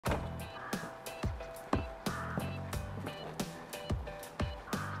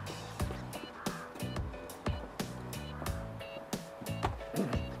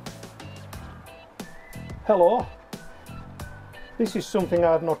Hello, this is something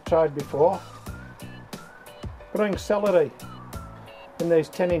I've not tried before. Growing celery in these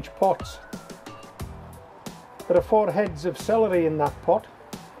 10-inch pots. There are 4 heads of celery in that pot.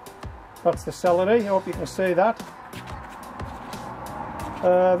 That's the celery, I hope you can see that.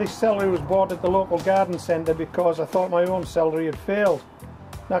 This celery was bought at the local garden centre because I thought my own celery had failed.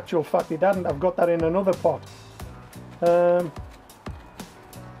 In actual fact it hadn't, I've got that in another pot. So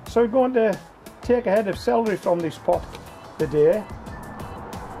we're going to take a head of celery from this pot today.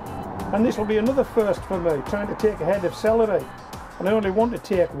 And this will be another first for me, trying to take a head of celery. And I only want to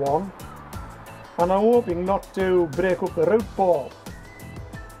take one. And I'm hoping not to break up the root ball.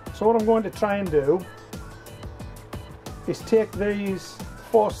 So what I'm going to try and do is take these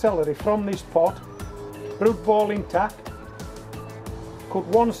 4 celery from this pot, root ball intact, cut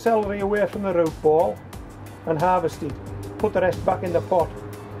 1 celery away from the root ball and harvest it. Put the rest back in the pot.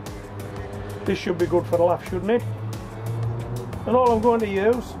 This should be good for a laugh, shouldn't it? And all I'm going to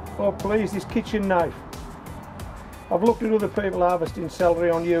use, oh please, this kitchen knife. I've looked at other people harvesting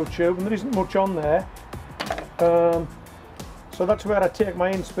celery on YouTube and there isn't much on there. So that's where I take my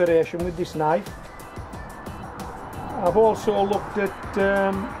inspiration, with this knife. I've also looked at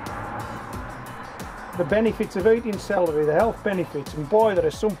the benefits of eating celery, the health benefits, and boy, there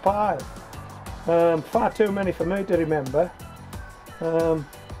is some pile. Far too many for me to remember.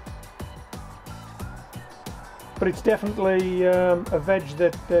 But it's definitely a veg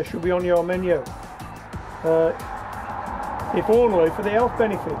that should be on your menu. If only for the health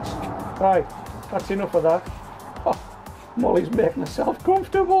benefits. Right, that's enough of that. Oh, Molly's making herself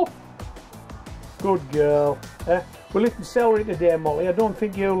comfortable. Good girl. We're lifting celery today, Molly. I don't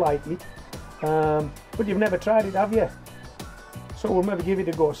think you'll like it. But you've never tried it, have you? So we'll maybe give it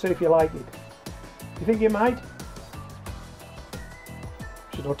a go, see if you like it. You think you might?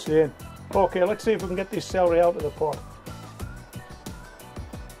 She's not saying. Okay, let's see if we can get this celery out of the pot.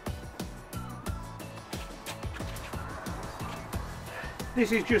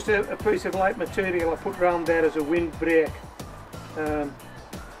 This is just a piece of light material I put round there as a windbreak.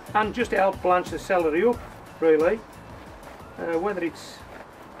 And just to help blanch the celery up, really. Whether it's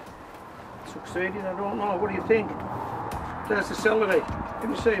succeeding, I don't know. What do you think? There's the celery. Can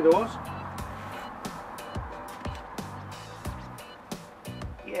you see those?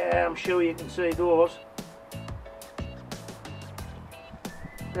 Yeah, I'm sure you can see those.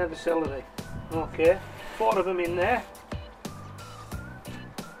 They're the celery. Okay, 4 of them in there.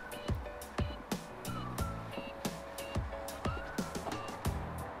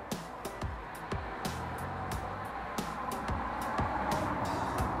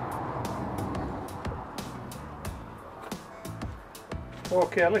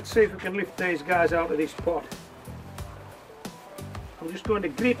 Okay, let's see if we can lift these guys out of this pot. I'm just going to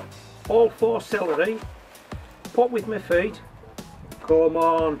grip all 4 celery, pot with my feet. Come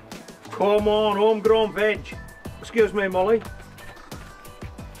on, homegrown veg. Excuse me, Molly.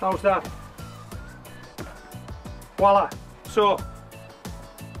 How's that? Voila. So,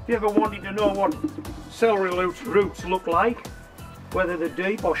 if you ever wanted to know what celery roots look like, whether they're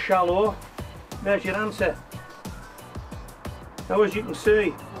deep or shallow, there's your answer. Now, as you can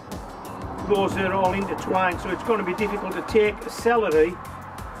see, those are all intertwined, so it's going to be difficult to take a celery,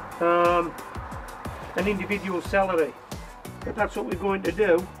 an individual celery. But that's what we're going to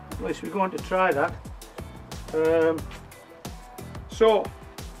do. At least we're going to try that. So,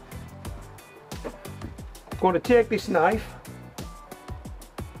 I'm going to take this knife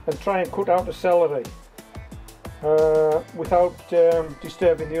and try and cut out the celery without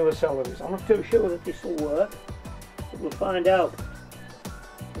disturbing the other celeries. I'm not too sure that this will work. We'll find out.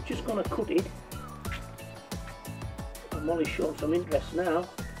 I'm just going to cut it. And Molly's showing some interest now.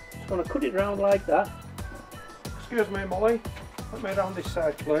 Just going to cut it round like that. Excuse me, Molly. Put me around this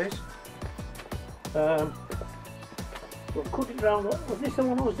side, please. We'll cut it round. Was this the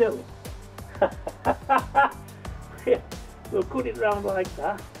one I was doing? Yeah, we'll cut it round like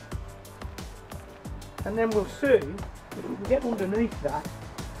that. And then we'll see if we can get underneath that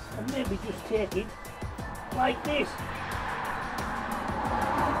and maybe just take it like this.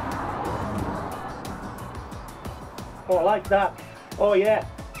 Oh, I like that. Oh yeah.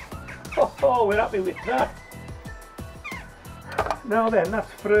 Oh, we're happy with that. Now then, that's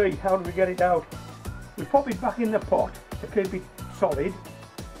free. How do we get it out? We pop it back in the pot to keep it solid.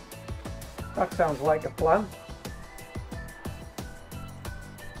 That sounds like a plan.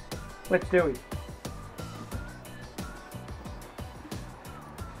 Let's do it.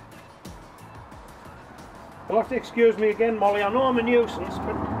 You'll have to excuse me again, Molly. I know I'm a nuisance,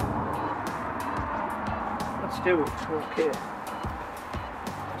 but let's do it. Okay.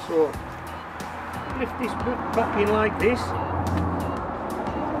 So, lift this back in like this.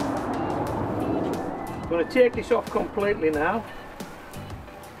 I'm going to take this off completely now.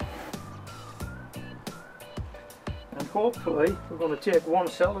 And hopefully we're going to take one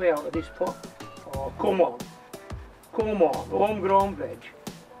celery out of this pot. Oh, come on. Come on, homegrown veg.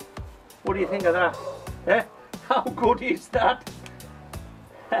 What do you think of that? Eh? How good is that?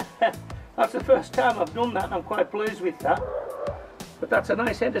 That's the first time I've done that and I'm quite pleased with that. But that's a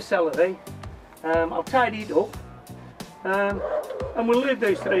nice head of celery. I'll tidy it up. And we'll leave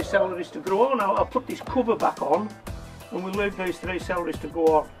these 3 celeries to grow on. I'll put this cover back on and we'll leave these 3 celeries to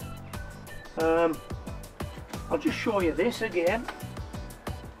go on. I'll just show you this again.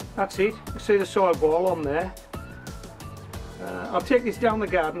 That's it. You see the soil ball on there. I'll take this down the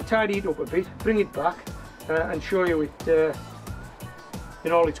garden, tidy it up a bit, bring it back and show you it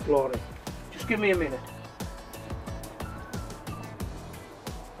in all its glory. Just give me a minute.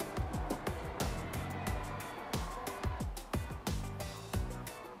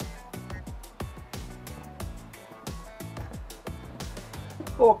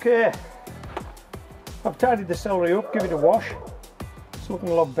 Okay, I've tidied the celery up, give it a wash. It's looking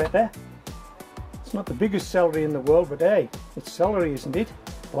a lot better. It's not the biggest celery in the world, but hey, it's celery, isn't it?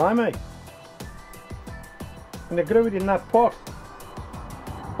 Blimey. And I grew it in that pot.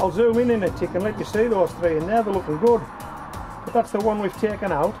 I'll zoom in a tick and let you see those 3 in there, they're looking good. But that's the one we've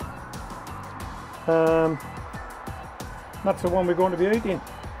taken out. That's the one we're going to be eating.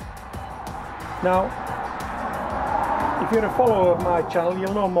 Now, if you're a follower of my channel,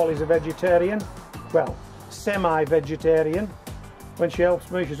 you'll know Molly's a vegetarian. Well, semi-vegetarian. When she helps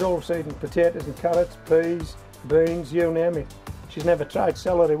me, she's always eating potatoes and carrots, peas, beans, you name it. She's never tried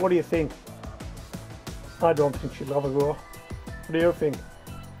celery. What do you think? I don't think she'll have a go. What do you think?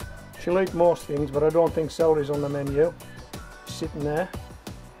 She'll eat most things, but I don't think celery's on the menu. She's sitting there.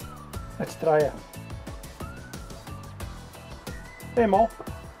 Let's try it. Hey Mo,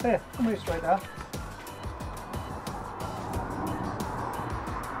 hey, come here straight out.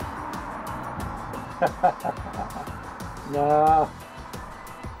 Nah,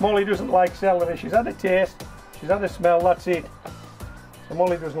 Molly doesn't like celery. She's had a taste, she's had a smell, that's it. So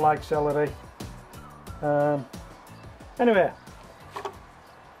Molly doesn't like celery. Anyway,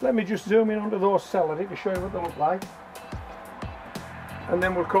 let me just zoom in onto those celery to show you what they look like. And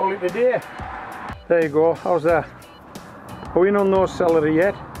then we'll call it a day. There you go, how's that? Are we in on those celery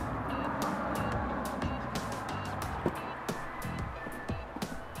yet?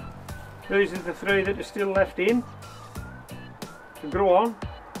 These are the 3 that are still left in to grow on.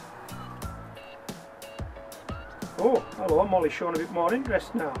 Oh, hello, Molly's showing a bit more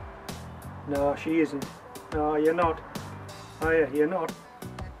interest now. No, she isn't. No, you're not. Are you? You're not.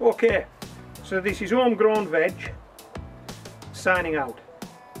 Okay, so this is homegrown veg, signing out.